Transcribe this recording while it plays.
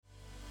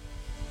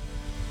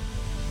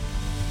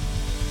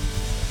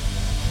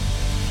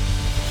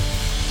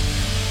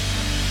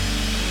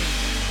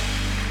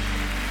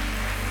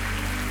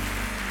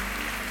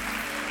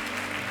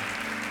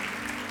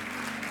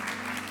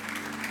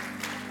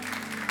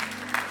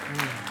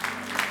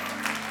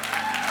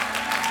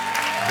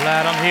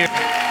Glad I'm here.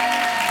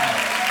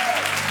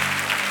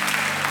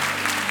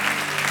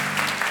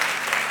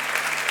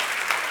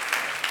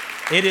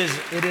 It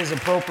is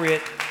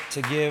appropriate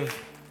to give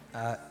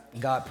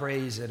God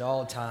praise at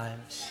all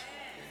times.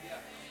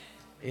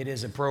 It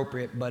is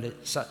appropriate, but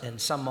in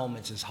some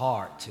moments it's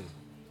hard to.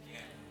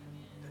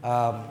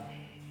 I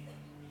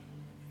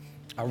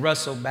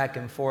wrestled back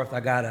and forth.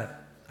 I got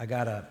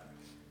a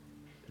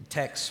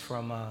text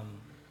from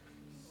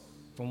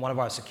one of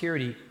our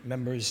security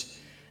members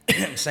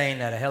saying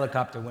that a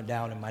helicopter went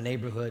down in my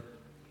neighborhood,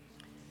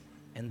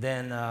 and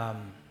then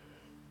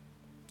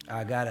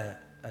I got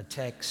a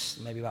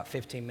text maybe about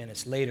 15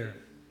 minutes later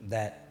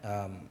that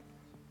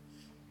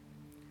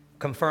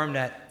confirmed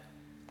that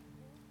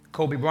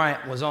Kobe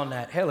Bryant was on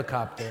that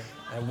helicopter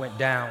and went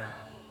down,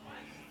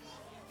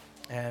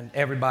 and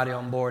everybody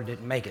on board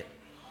didn't make it.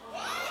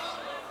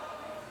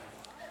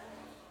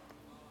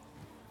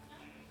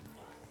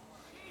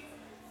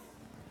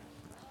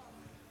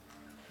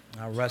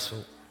 I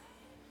wrestled.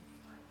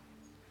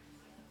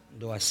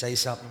 Do I say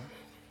something?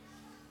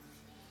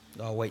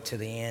 Do I wait till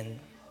the end?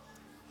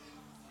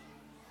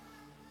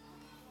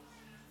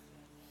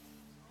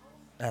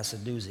 That's a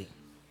doozy.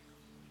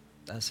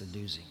 That's a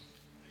doozy.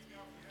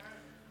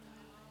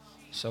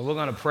 So we're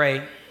going to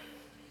pray.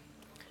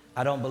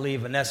 I don't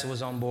believe Vanessa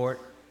was on board.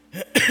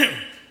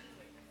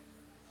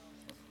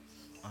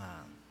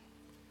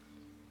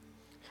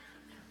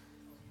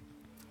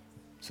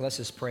 So let's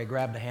just pray.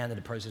 Grab the hand of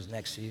the person who's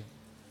next to you.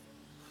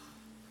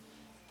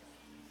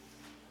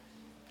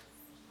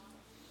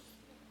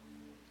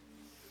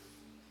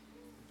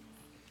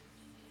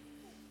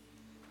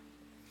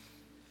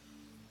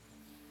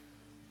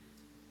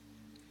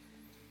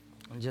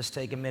 And just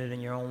take a minute in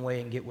your own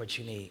way and get what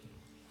you need.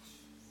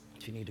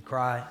 If you need to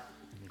cry,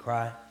 you can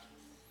cry.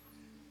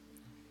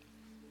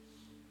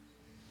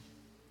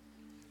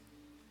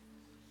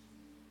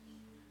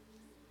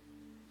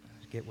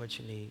 Get what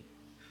you need.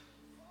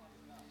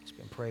 Just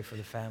been pray for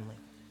the family.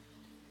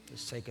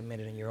 Just take a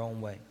minute in your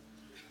own way.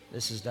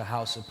 This is the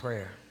house of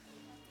prayer.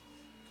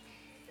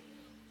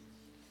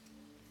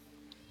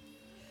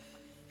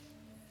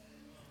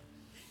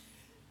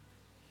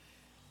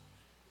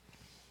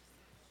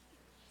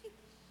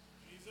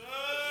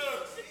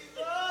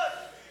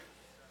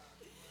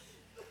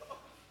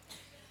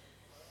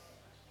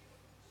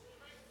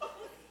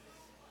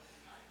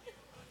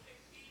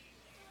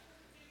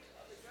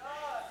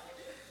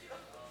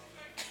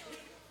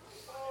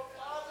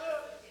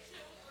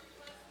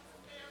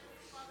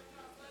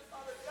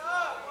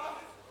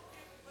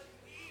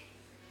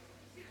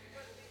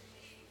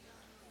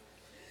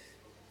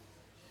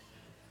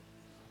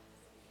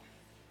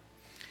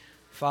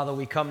 Father,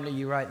 we come to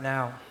you right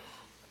now,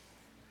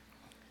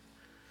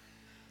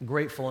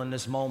 grateful in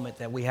this moment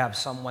that we have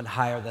someone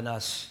higher than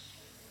us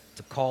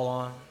to call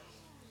on,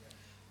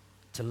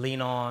 to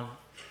lean on.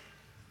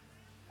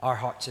 Our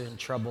hearts are in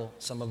trouble.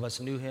 Some of us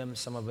knew him,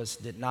 some of us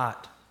did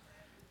not.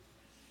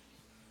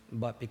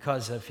 But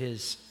because of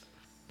his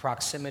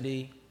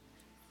proximity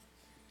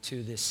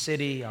to this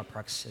city,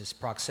 his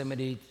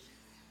proximity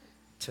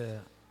to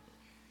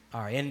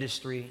our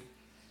industry,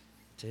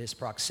 to his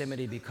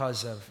proximity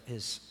because of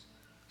his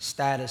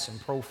status and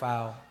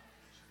profile,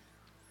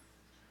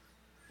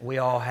 we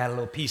all had a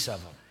little piece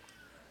of him.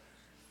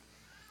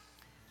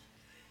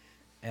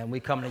 And we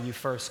come to you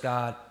first,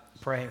 God,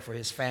 praying for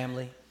his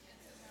family.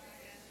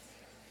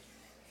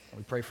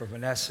 We pray for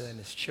Vanessa and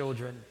his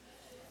children,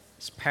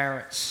 his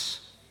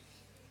parents,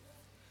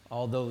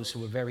 all those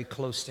who were very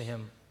close to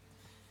him.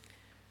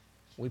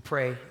 We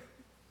pray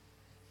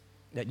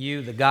that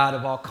you, the God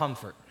of all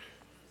comfort,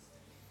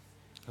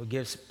 who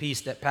gives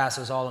peace that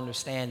passes all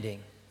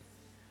understanding,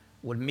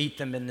 would meet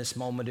them in this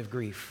moment of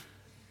grief.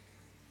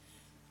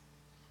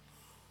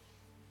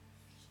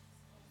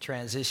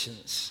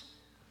 Transitions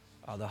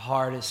are the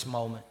hardest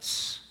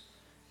moments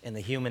in the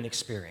human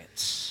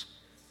experience.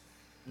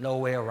 No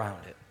way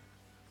around it.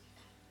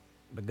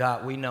 But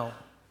God, we know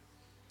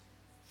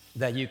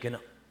that you can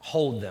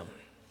hold them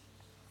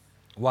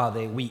while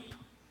they weep,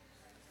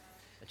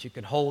 that you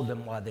can hold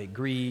them while they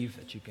grieve,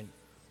 that you can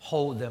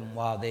hold them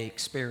while they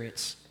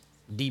experience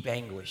deep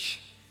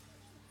anguish.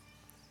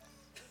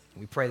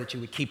 We pray that you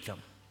would keep them.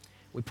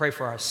 We pray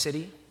for our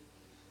city.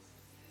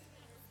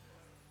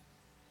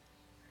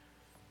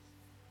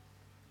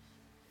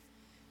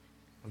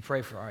 We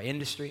pray for our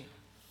industry.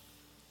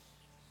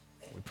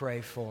 We pray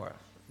for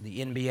the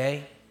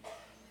NBA.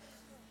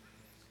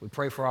 We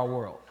pray for our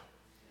world.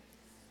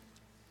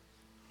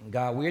 And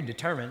God, we're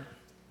determined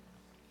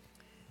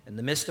in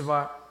the midst of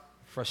our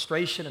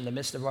frustration, in the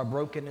midst of our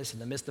brokenness, in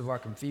the midst of our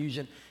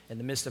confusion, in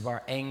the midst of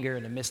our anger,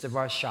 in the midst of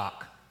our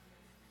shock,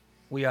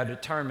 we are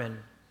determined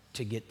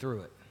to get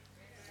through it.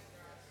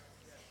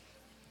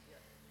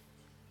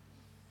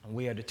 And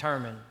we are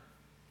determined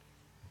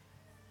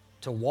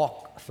to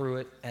walk through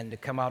it and to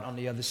come out on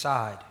the other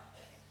side,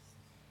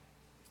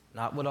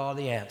 not with all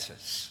the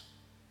answers,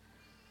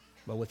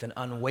 but with an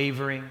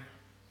unwavering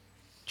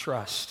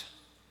trust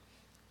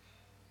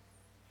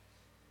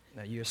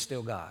that you're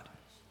still God,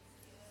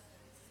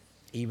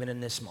 even in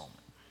this moment.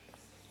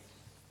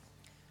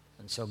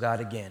 And so, God,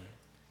 again,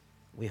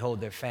 we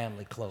hold their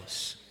family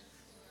close.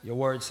 Your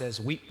word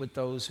says, weep with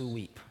those who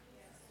weep.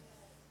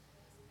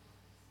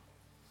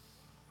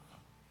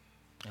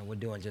 And we're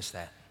doing just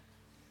that.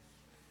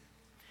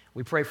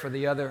 We pray for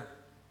the other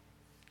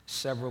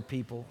several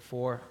people,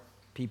 4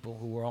 people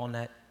who were on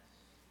that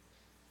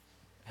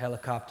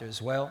helicopter as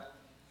well,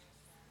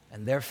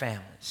 and their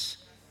families.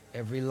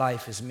 Every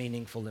life is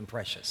meaningful and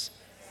precious.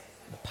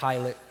 The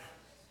pilot,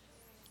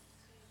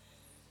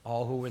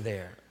 all who were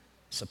there,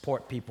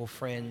 support people,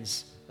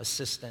 friends,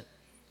 assistant,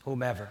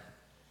 whomever.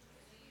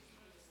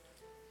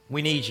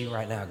 We need you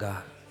right now,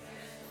 God.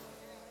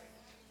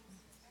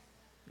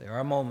 There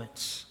are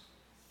moments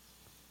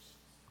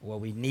where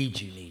we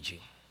need you.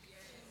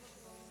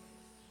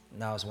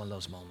 Now is one of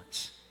those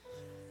moments.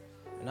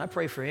 And I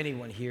pray for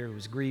anyone here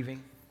who's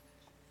grieving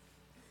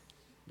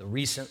the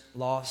recent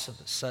loss or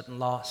the sudden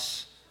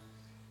loss.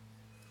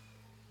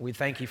 We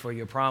thank you for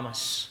your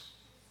promise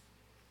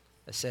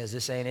that says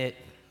this ain't it.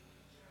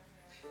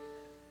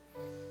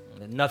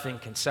 That nothing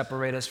can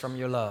separate us from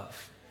your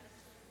love.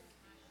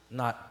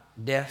 Not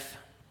death,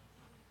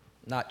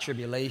 not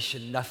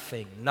tribulation,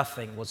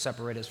 nothing will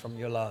separate us from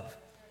your love.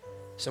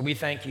 So we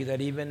thank you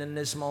that even in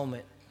this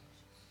moment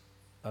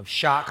of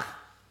shock,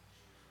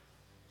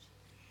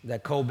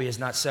 that Kobe is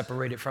not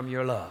separated from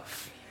your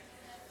love.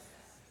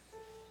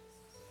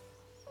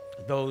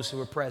 Those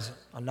who are present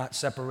are not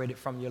separated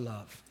from your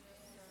love.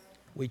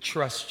 We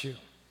trust you.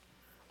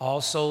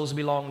 All souls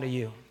belong to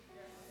you.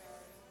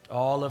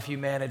 All of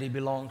humanity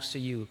belongs to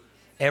you.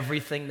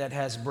 Everything that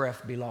has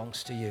breath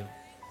belongs to you.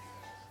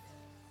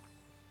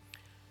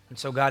 And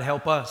so, God,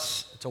 help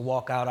us to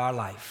walk out our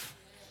life.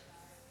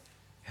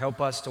 Help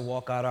us to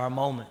walk out our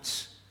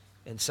moments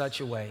in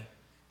such a way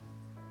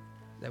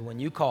that when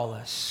you call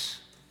us,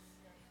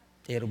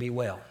 it'll be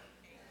well.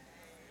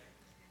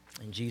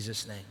 In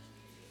Jesus' name,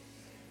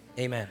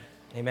 amen.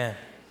 Amen.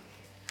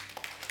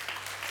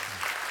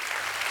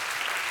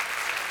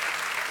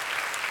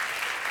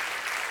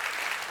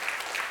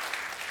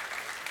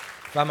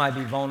 If I might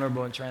be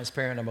vulnerable and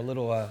transparent, I'm a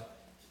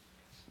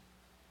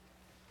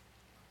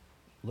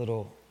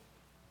little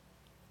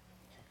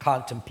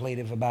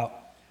contemplative about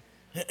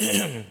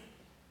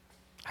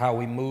how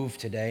we move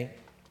today.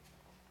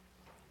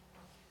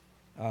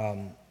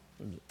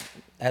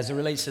 As it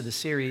relates to the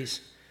series,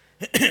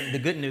 the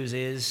good news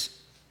is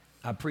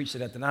I preached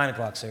it at the 9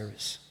 o'clock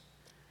service,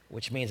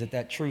 which means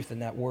that truth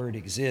and that word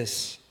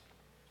exists.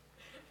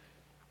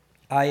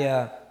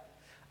 I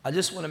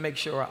just want to make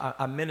sure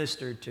I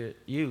minister to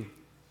you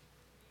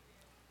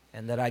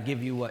and that I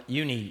give you what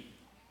you need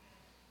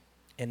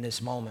in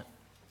this moment.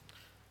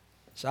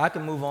 So I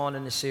can move on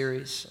in the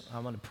series.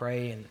 I'm going to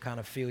pray and kind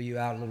of feel you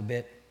out a little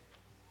bit.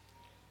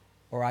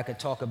 Or I could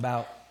talk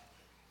about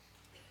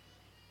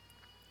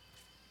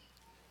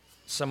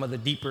some of the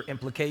deeper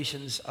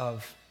implications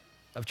of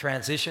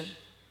transition.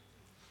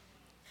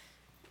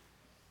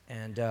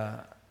 And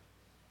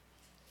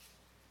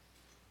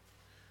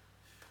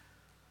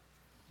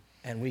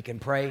we can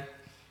pray,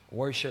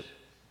 worship,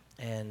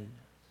 and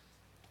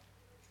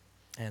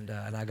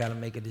I got to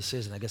make a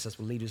decision. I guess that's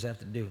what leaders have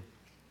to do.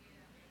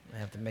 I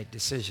have to make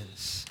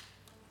decisions.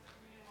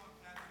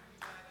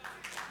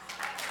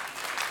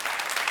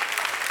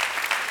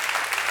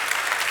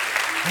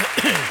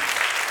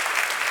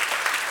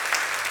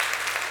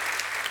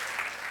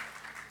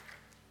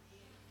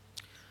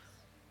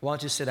 Why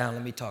don't you sit down?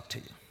 Let me talk to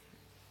you.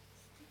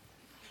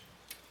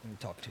 Let me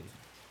talk to you.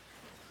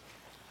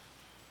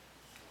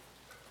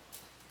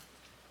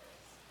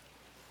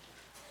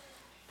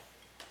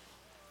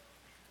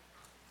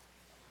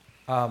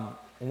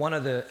 One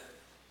of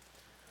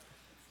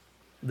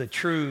the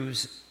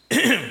truths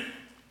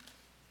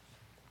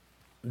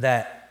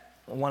that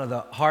one of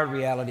the hard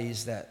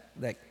realities that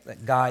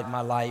guide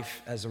my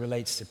life as it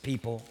relates to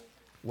people,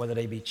 whether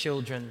they be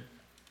children,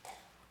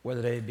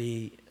 whether they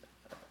be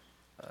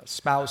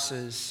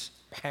spouses,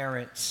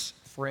 parents,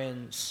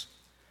 friends,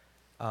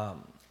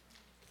 one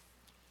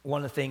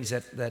of the things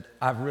that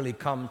I've really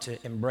come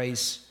to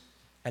embrace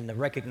and to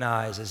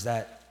recognize is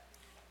that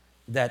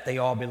they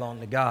all belong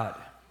to God.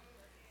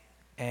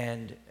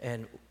 And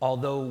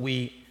although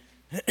we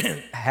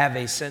have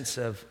a sense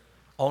of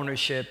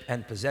ownership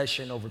and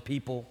possession over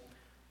people,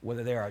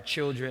 whether they're our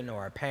children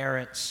or our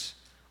parents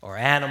or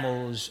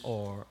animals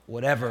or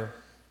whatever,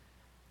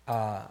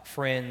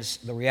 friends,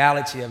 the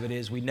reality of it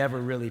is we never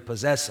really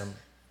possess them.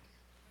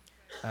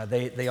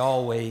 They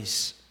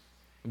always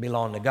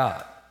belong to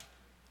God.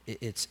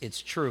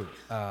 It's true.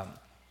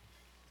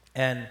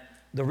 And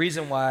the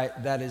reason why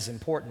that is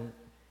important,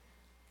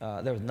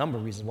 there are a number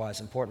of reasons why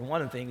it's important.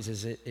 One of the things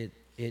is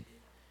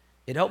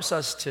it helps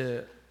us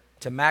to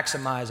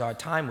maximize our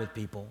time with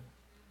people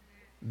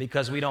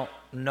because we don't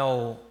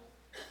know,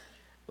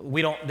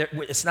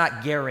 it's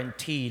not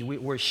guaranteed.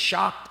 We're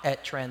shocked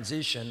at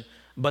transition,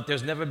 but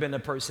there's never been a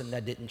person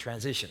that didn't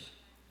transition.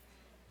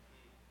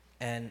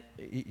 And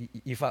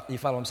you follow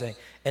what I'm saying?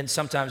 And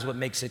sometimes what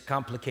makes it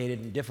complicated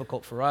and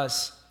difficult for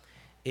us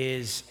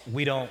is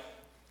we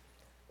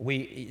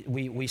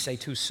say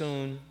too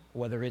soon,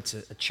 whether it's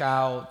a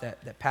child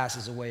that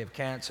passes away of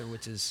cancer,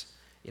 which is,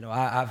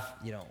 I've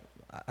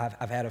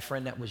had a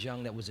friend that was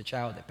young that was a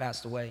child that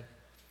passed away.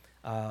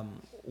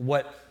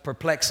 What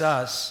perplexes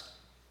us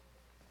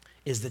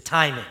is the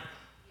timing.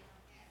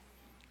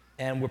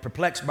 And we're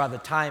perplexed by the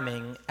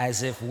timing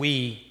as if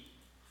we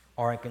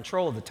are in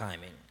control of the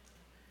timing.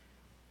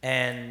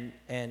 And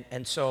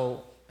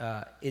so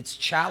it's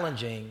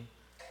challenging,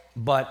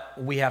 but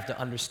we have to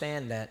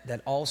understand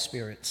that all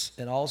spirits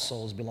and all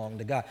souls belong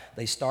to God.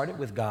 They started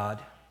with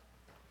God,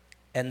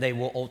 and they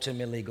will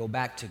ultimately go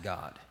back to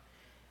God.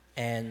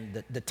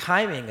 And the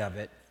timing of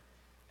it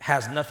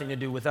has nothing to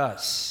do with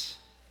us.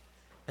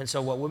 And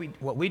so what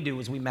we do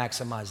is we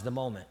maximize the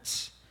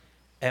moments,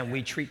 and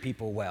we treat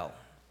people well.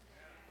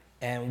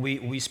 And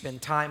we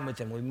spend time with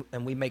them,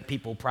 and we make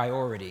people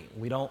priority.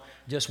 We don't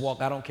just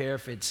walk. I don't care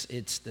if it's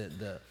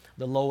the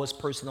lowest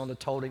person on the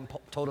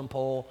totem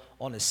pole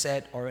on a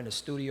set or in a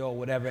studio or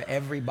whatever.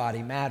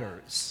 Everybody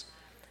matters.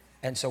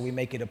 And so we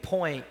make it a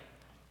point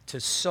to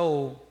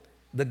sow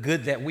the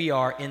good that we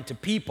are into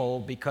people,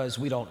 because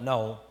we don't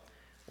know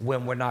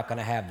when we're not going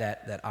to have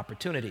that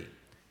opportunity.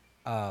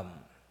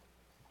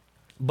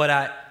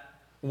 But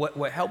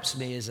what helps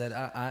me is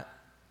that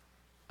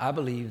I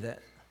believe that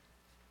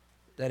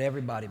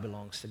everybody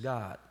belongs to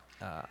God.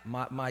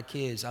 My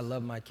kids, I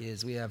love my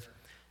kids. We have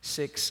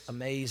 6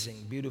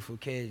 amazing, beautiful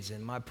kids,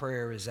 and my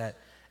prayer is that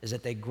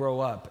they grow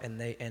up and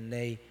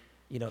they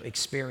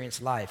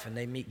experience life, and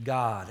they meet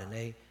God, and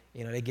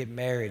they get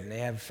married, and they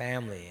have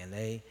family, and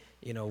they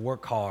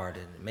work hard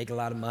and make a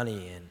lot of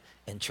money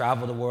and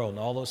travel the world and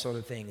all those sort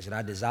of things. And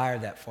I desire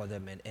that for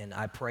them, and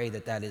I pray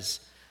that is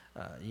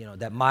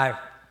that my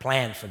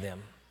plan for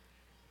them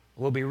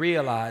will be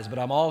realized. But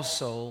I'm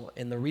also,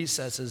 in the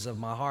recesses of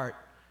my heart,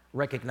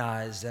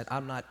 recognize that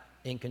I'm not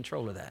in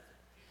control of that.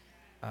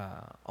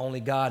 Only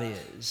God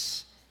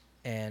is.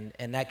 And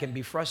that can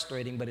be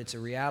frustrating, but it's a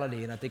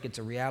reality. And I think it's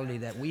a reality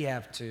that we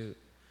have to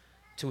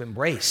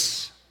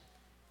embrace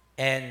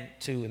and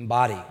to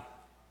embody.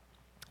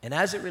 And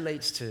as it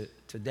relates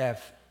to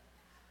death,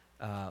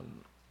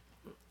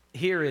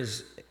 here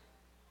is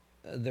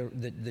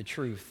the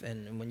truth.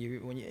 And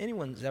when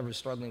anyone's ever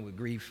struggling with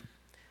grief,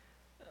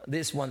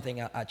 this one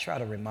thing I try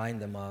to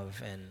remind them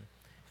of,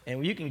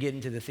 and you can get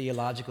into the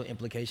theological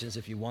implications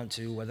if you want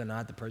to, whether or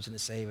not the person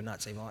is saved or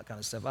not saved, all that kind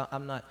of stuff.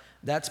 I'm not.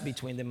 That's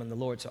between them and the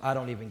Lord, so I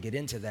don't even get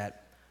into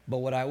that. But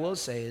what I will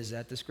say is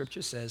that the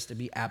Scripture says to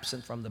be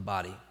absent from the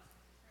body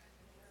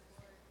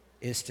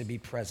is to be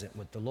present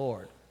with the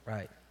Lord,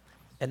 right?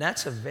 And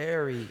that's a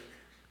very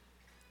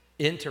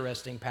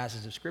interesting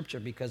passage of Scripture,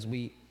 because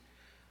we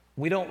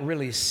don't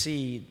really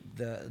see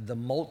the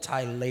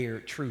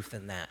multi-layered truth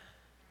in that.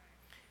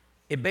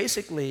 It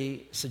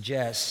basically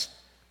suggests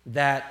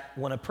that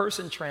when a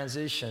person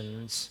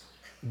transitions,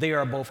 they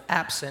are both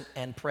absent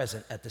and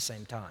present at the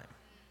same time.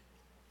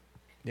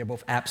 They're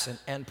both absent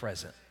and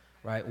present,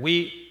 right?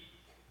 We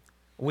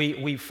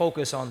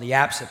focus on the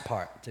absent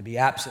part, to be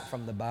absent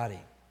from the body.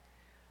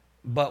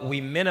 But we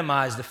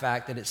minimize the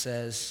fact that it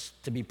says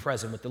to be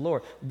present with the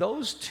Lord.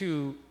 Those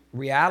two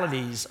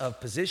realities of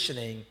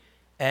positioning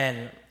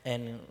and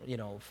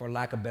for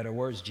lack of better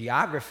words,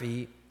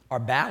 geography, are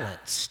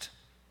balanced.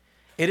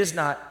 It is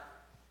not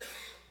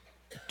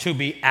to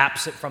be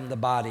absent from the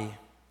body,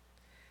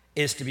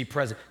 is to be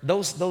present.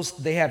 Those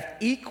they have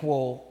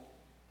equal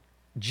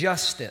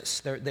justice.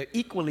 They're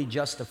equally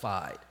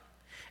justified.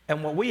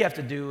 And what we have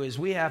to do is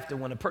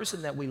when a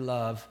person that we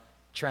love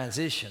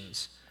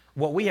transitions,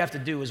 what we have to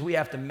do is we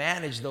have to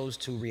manage those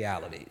two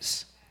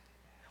realities.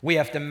 We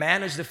have to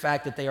manage the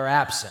fact that they are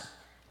absent.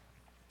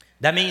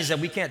 That means that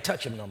we can't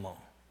touch them no more.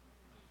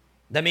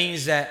 That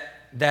means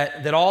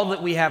that all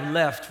that we have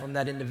left from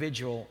that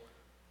individual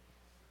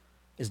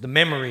is the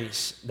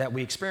memories that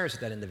we experienced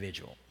with that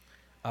individual.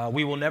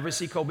 We will never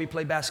see Kobe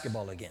play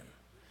basketball again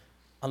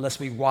unless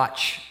we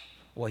watch.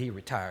 Well, he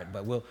retired,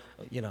 but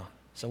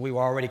so we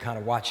were already kind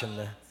of watching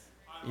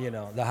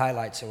the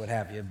highlights or what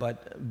have you.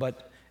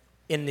 But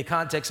in the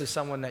context of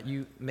someone that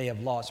you may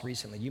have lost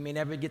recently, you may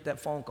never get that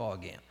phone call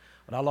again.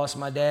 When I lost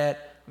my dad,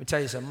 let me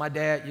tell you something. My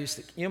dad used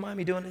to. You don't mind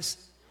me doing this?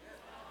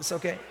 It's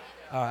okay.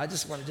 All right. I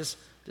just want to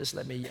just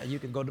let me. You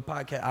can go to the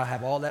podcast. I'll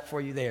have all that for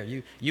you there.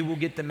 You will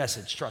get the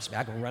message. Trust me.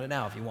 I can run it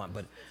now if you want.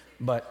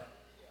 But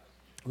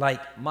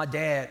like my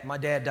dad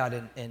died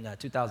in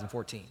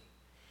 2014,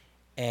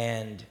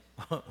 and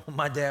when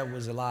my dad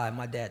was alive,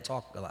 my dad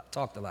talked a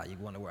lot. You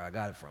wonder where I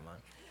got it from, huh?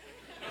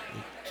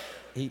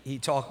 He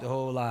talked a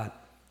whole lot.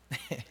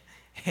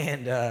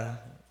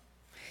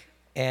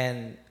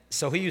 And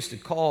so he used to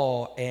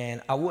call,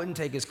 and I wouldn't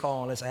take his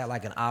call unless I had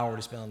like an hour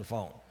to spend on the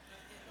phone.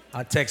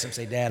 I'd text him,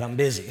 say, "Dad, I'm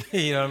busy."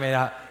 You know what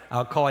I mean?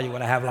 I'll call you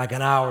when I have like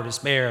an hour to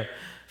spare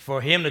for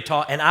him to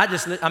talk. And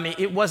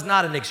it was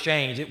not an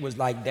exchange. It was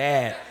like,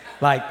 "Dad,"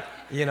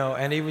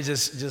 and he was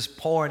just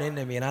pouring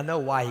into me. And I know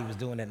why he was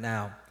doing it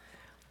now.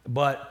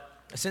 But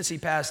since he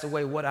passed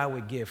away, what I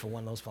would give for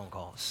one of those phone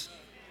calls.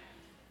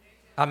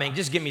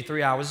 Just give me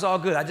 3 hours. It's all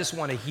good. I just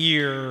want to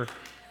hear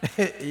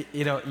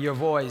your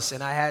voice.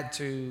 And I had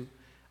to,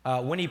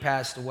 when he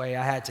passed away,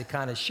 I had to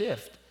kind of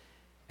shift.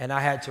 And I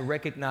had to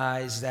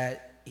recognize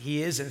that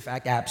he is, in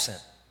fact,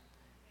 absent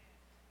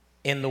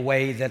in the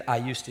way that I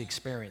used to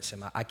experience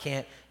him. I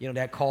can't,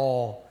 that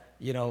call,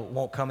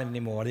 won't come in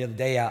anymore. The other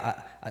day,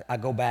 I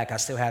go back, I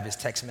still have his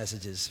text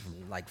messages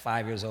from like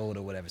 5 years old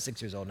or whatever,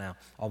 6 years old now,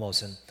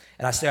 almost. And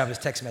I still have his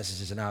text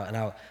messages, and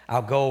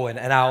I'll go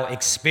and I'll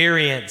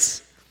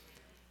experience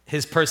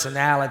his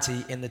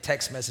personality in the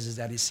text messages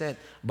that he sent.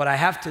 But I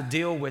have to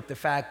deal with the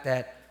fact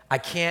that I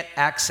can't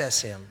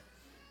access him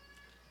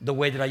the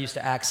way that I used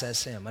to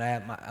access him.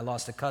 And I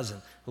lost a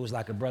cousin who was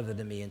like a brother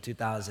to me in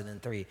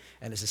 2003.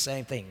 And it's the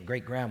same thing,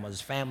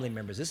 great-grandmothers, family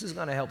members. This is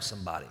going to help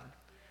somebody.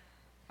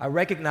 I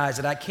recognize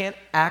that I can't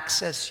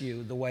access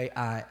you the way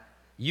I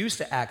used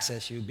to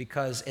access you,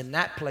 because in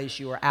that place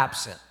you are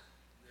absent.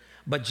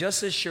 But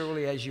just as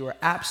surely as you are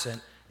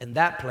absent in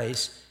that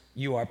place,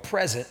 you are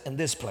present in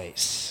this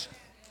place.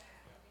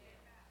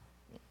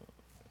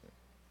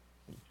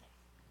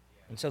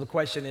 And so the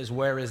question is,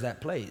 where is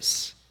that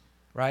place?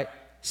 Right?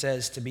 It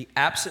says to be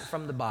absent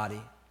from the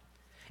body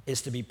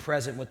is to be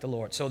present with the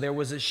Lord. So there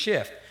was a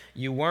shift.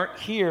 You weren't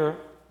here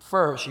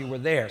first, you were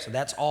there. So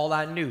that's all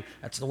I knew.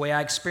 That's the way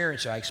I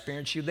experienced you. I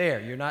experienced you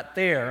there. You're not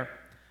there,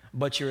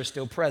 but you're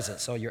still present.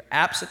 So you're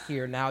absent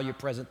here, now you're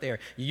present there.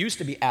 You used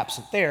to be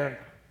absent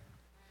there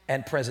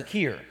and present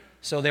here.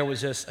 So there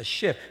was just a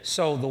shift.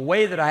 So the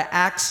way that I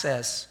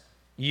access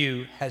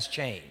you has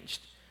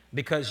changed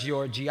because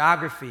your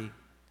geography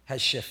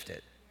has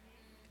shifted.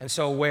 And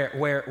so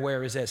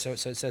where is that? So it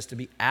says to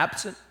be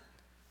absent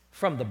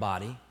from the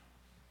body,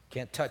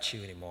 can't touch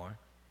you anymore,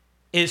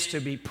 is to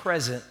be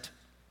present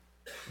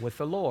with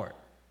the Lord.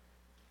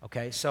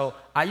 Okay, so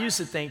I used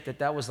to think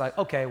that was like,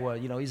 okay, well,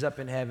 he's up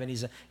in heaven.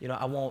 He's,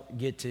 I won't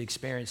get to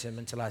experience him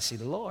until I see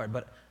the Lord.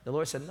 But the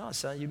Lord said, no,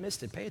 son, you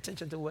missed it. Pay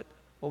attention to what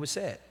was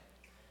said.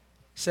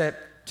 Said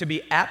to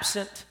be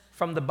absent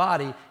from the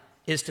body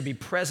is to be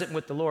present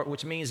with the Lord,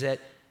 which means that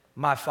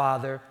my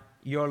Father,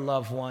 your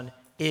loved one,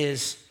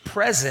 is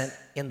present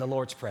in the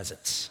Lord's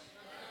presence.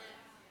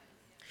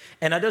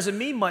 And that doesn't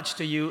mean much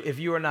to you if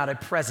you are not a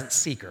present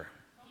seeker.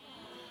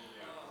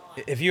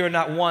 If you're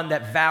not one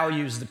that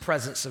values the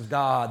presence of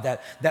God,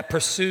 that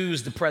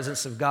pursues the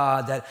presence of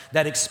God,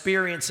 that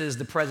experiences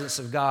the presence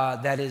of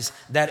God,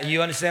 that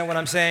you understand what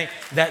I'm saying?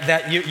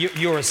 That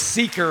you're a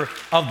seeker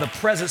of the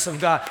presence of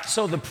God.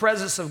 So the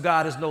presence of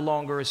God is no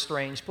longer a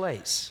strange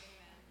place.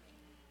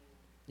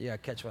 Yeah,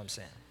 catch what I'm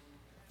saying.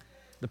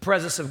 The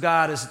presence of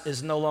God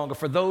is no longer,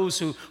 for those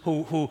who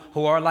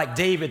are like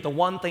David, the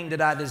one thing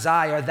that I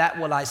desire, that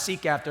will I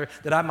seek after,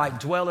 that I might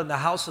dwell in the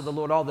house of the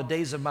Lord all the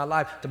days of my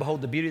life, to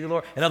behold the beauty of the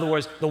Lord. In other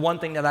words, the one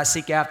thing that I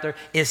seek after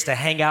is to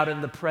hang out in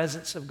the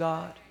presence of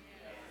God.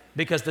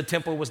 Because the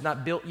temple was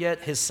not built yet.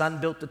 His son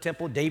built the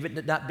temple. David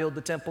did not build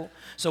the temple.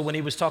 So when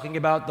he was talking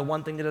about the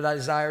one thing that I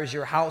desire is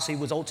your house, he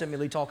was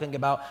ultimately talking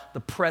about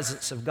the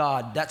presence of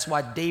God. That's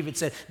why David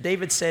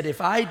said,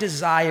 if I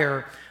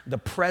desire the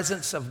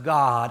presence of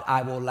God,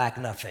 I will lack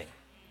nothing.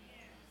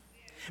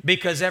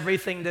 Because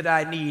everything that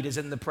I need is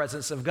in the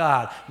presence of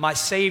God. My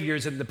Savior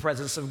is in the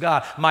presence of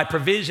God. My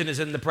provision is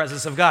in the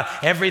presence of God.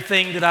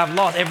 Everything that I've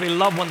lost, every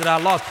loved one that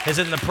I lost is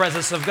in the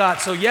presence of God.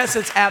 So yes,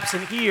 it's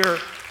absent here,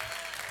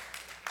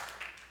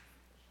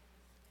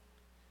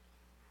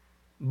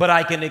 but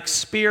I can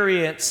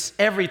experience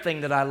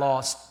everything that I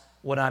lost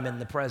when I'm in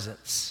the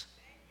presence.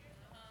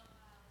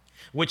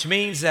 Which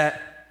means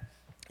that,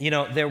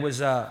 there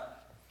was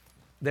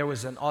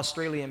an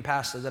Australian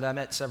pastor that I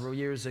met several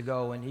years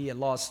ago, and he had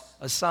lost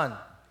a son.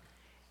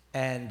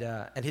 And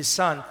his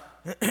son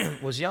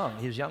was young.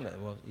 He was younger.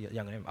 Well,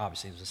 younger than him.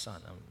 Obviously, he was a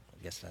son.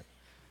 I guess that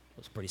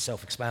was pretty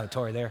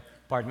self-explanatory there.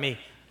 Pardon me.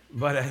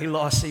 But he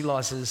lost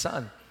his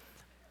son.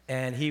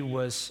 And he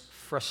was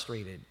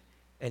frustrated.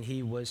 And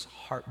he was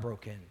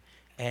heartbroken.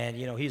 And,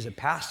 he's a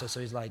pastor, so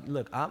he's like,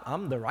 look,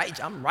 I'm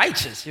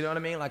righteous, you know what I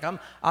mean? Like,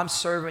 I'm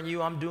serving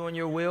you, I'm doing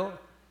your will.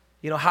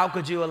 How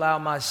could you allow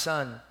my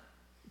son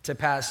to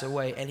pass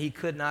away? And he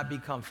could not be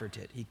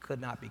comforted. He could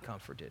not be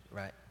comforted,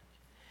 right?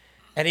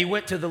 And he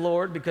went to the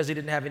Lord because he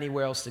didn't have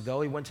anywhere else to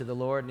go. He went to the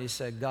Lord and he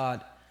said,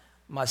 God,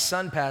 my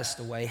son passed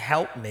away.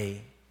 Help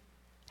me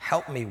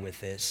with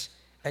this.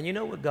 And you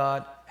know what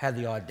God had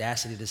the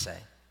audacity to say?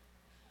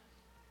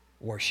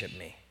 Worship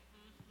me.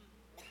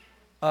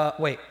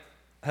 Wait,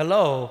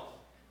 hello?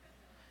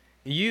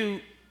 You,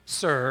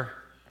 sir,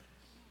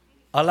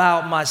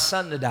 allowed my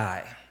son to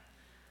die.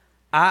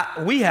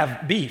 We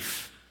have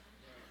beef.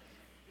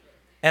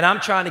 And I'm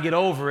trying to get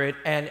over it,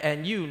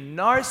 and you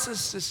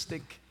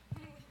narcissistic.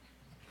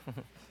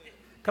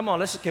 Come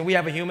on, can we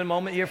have a human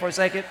moment here for a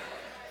second?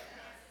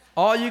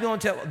 All you're going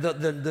to tell,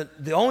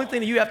 the only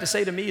thing that you have to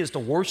say to me is to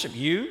worship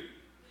you?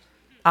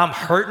 I'm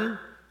hurting,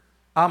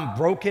 I'm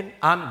broken,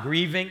 I'm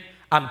grieving.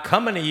 I'm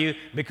coming to you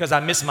because I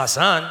miss my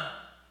son.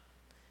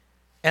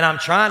 And I'm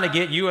trying to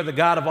get, you are the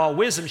God of all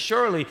wisdom.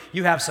 Surely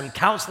you have some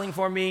counseling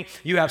for me.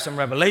 You have some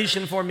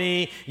revelation for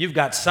me. You've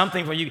got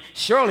something for you.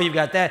 Surely you've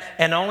got that.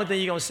 And the only thing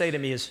you're going to say to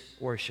me is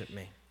worship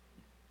me.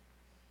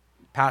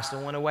 Pastor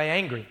went away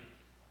angry,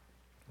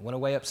 went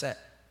away upset.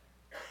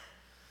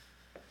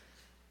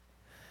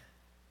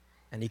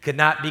 And he could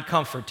not be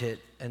comforted.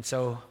 And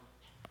so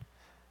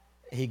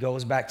he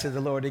goes back to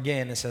the Lord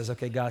again and says,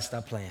 okay, God,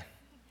 stop playing.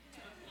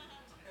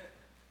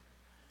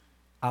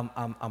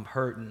 I'm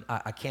hurting.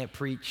 I can't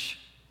preach.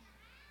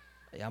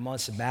 I'm on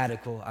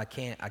sabbatical. I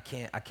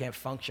can't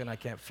function. I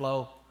can't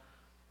flow.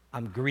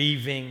 I'm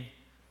grieving.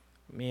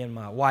 Me and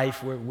my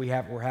wife,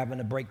 we're having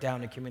a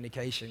breakdown in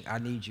communication. I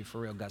need you for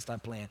real, God.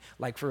 Stop playing.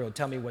 Like for real,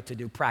 tell me what to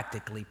do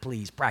practically,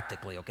 please.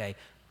 Practically, okay?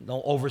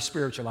 Don't over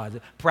spiritualize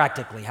it.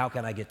 Practically, how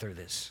can I get through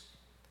this?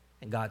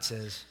 And God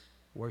says,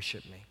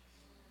 worship me.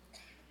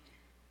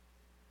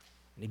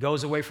 And he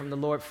goes away from the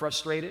Lord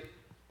frustrated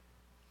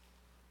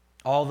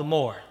all the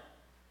more.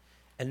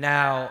 And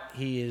now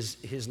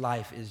his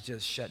life is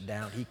just shut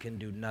down. He can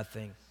do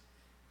nothing.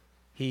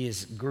 He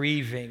is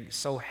grieving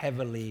so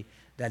heavily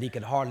that he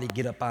could hardly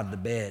get up out of the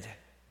bed.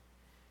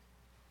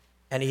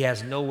 And he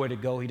has nowhere to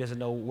go. He doesn't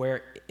know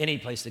any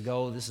place to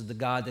go. This is the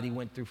God that he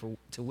went to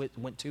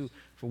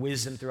for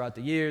wisdom throughout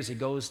the years. He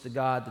goes to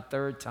God the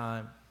third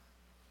time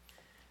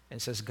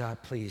and says, God,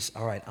 please,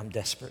 all right, I'm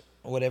desperate.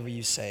 Whatever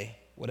you say,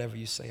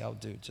 I'll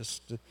do.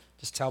 Just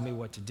tell me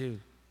what to do.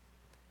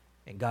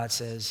 And God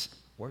says,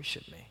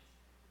 worship me.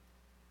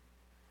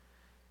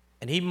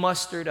 And he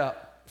mustered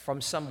up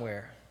from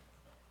somewhere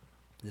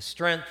the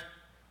strength,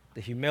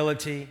 the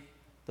humility,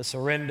 the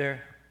surrender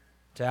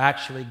to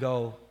actually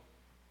go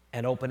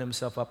and open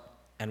himself up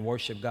and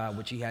worship God,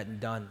 which he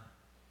hadn't done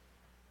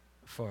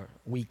for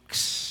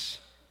weeks.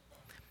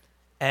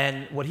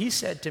 And what he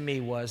said to me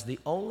was the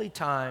only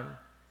time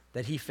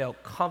that he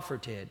felt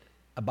comforted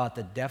about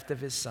the death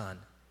of his son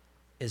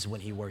is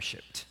when he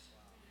worshiped.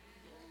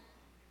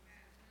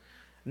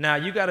 Now,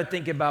 you got to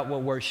think about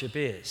what worship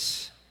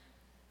is.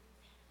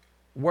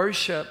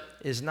 Worship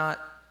is not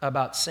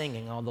about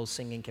singing, although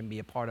singing can be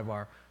a part of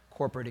our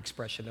corporate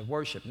expression of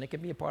worship, and it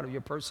can be a part of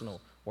your personal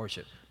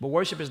worship. But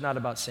worship is not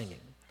about singing.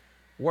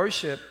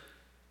 Worship,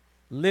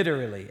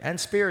 literally and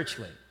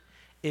spiritually,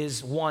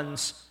 is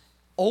one's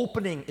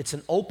opening. It's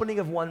an opening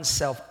of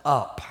oneself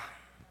up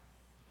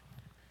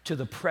to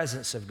the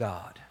presence of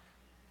God.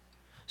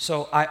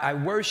 So I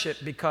worship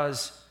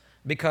because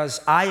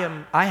I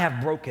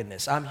have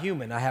brokenness. I'm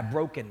human. I have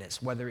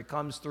brokenness, whether it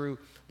comes through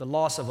the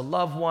loss of a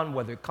loved one,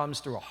 whether it comes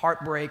through a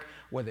heartbreak,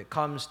 whether it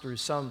comes through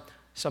some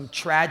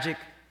tragic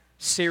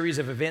series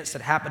of events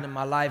that happen in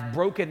my life.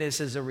 Brokenness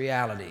is a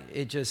reality.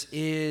 It just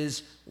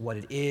is what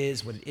it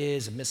is,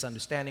 a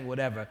misunderstanding,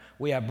 whatever.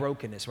 We have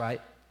brokenness, right?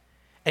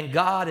 And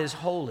God is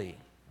holy.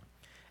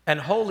 And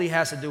holy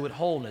has to do with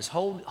wholeness.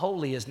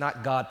 Holy is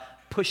not God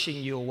pushing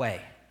you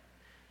away.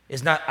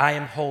 It's not, I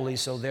am holy,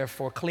 so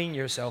therefore clean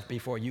yourself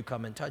before you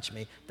come and touch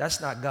me. That's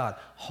not God.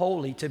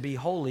 To be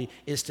holy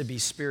is to be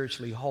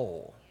spiritually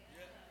whole.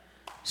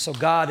 So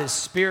God is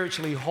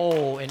spiritually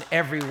whole in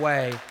every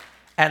way.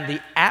 And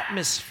the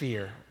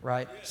atmosphere,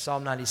 right?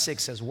 Psalm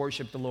 96 says,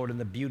 worship the Lord in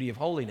the beauty of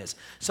holiness.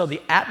 So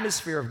the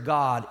atmosphere of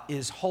God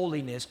is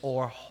holiness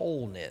or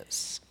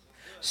wholeness.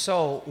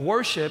 So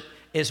worship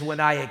is when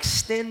I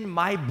extend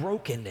my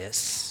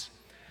brokenness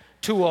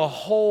to a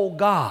whole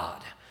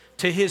God,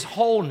 to his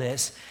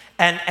wholeness.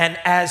 And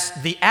as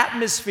the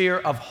atmosphere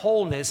of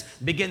wholeness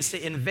begins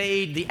to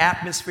invade the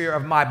atmosphere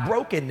of my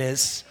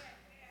brokenness,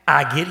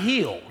 I get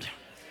healed.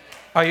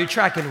 Are you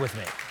tracking with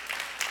me?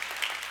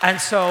 And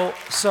so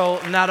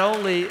not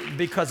only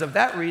because of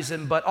that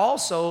reason, but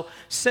also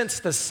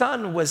since the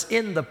Son was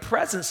in the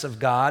presence of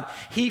God,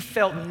 he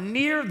felt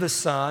near the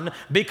Son,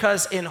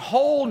 because in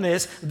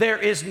wholeness there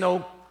is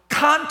no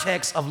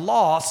context of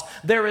loss.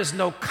 There is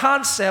no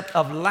concept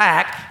of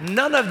lack.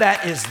 None of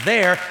that is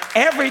there.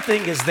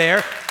 Everything is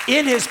there.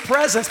 In his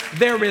presence,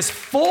 there is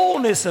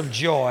fullness of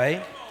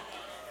joy.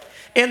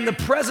 In the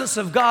presence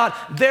of God,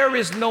 there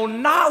is no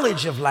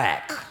knowledge of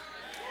lack.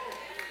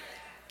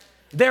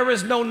 There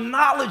is no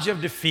knowledge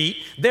of defeat.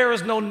 There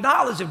is no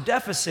knowledge of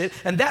deficit.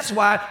 And that's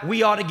why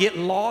we ought to get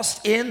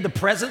lost in the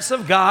presence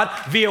of God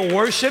via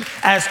worship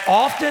as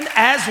often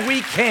as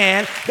we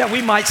can, that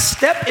we might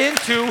step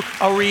into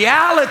a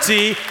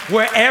reality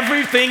where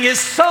everything is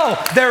so.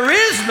 There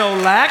is no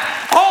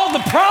lack. All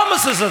the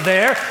promises are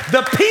there.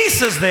 The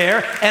peace is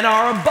there. And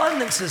our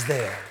abundance is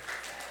there.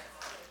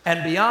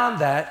 And beyond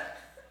that,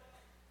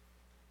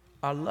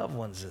 our loved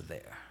ones are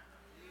there.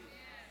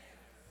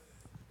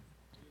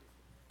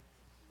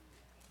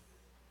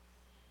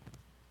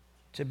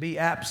 To be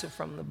absent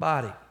from the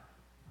body,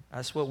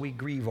 that's what we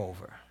grieve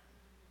over.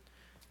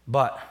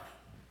 But,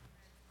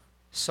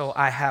 so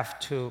I have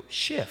to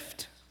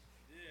shift.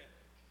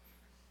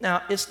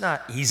 Now, it's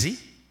not easy,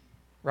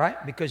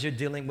 right? Because you're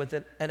dealing with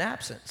an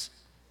absence,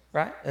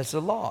 right? It's a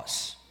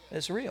loss.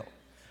 It's real.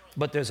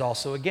 But there's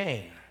also a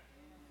gain.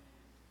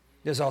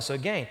 There's also a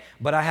gain.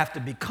 But I have to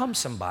become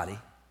somebody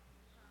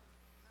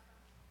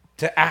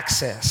to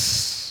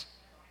access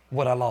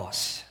what I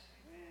lost.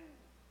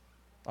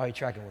 Are you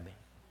tracking with me?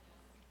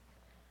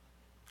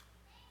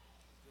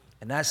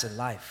 And that's in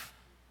life.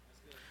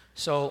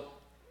 So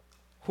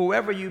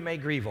whoever you may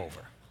grieve over,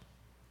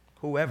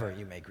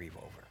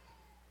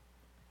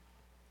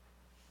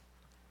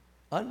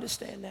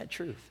 Understand that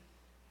truth.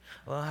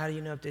 Well, how do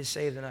you know if they're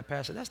saved or not,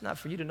 Pastor? That's not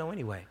for you to know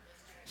anyway.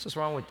 That's what's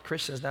wrong with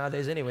Christians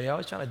nowadays anyway. They're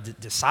always trying to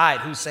decide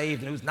who's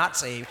saved and who's not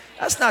saved.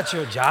 That's not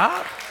your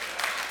job.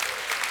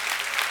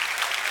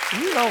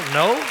 You don't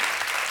know.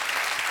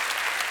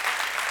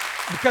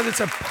 Because it's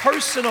a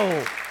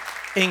personal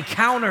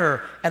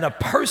encounter and a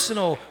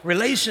personal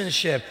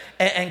relationship.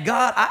 And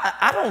God,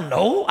 I don't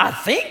know, I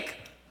think.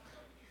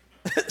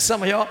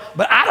 Some of y'all,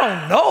 but I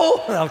don't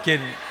know. No, I'm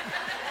kidding.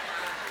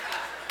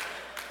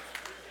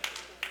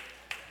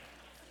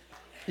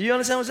 You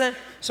understand what I'm saying?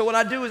 So what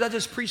I do is I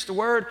just preach the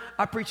word,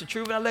 I preach the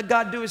truth, and I let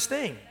God do his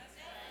thing.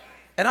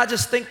 And I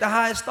just think the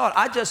highest thought.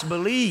 I just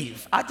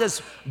believe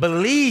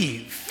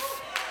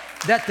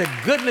that the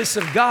goodness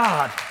of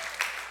God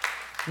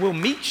will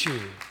meet you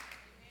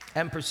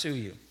and pursue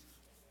you.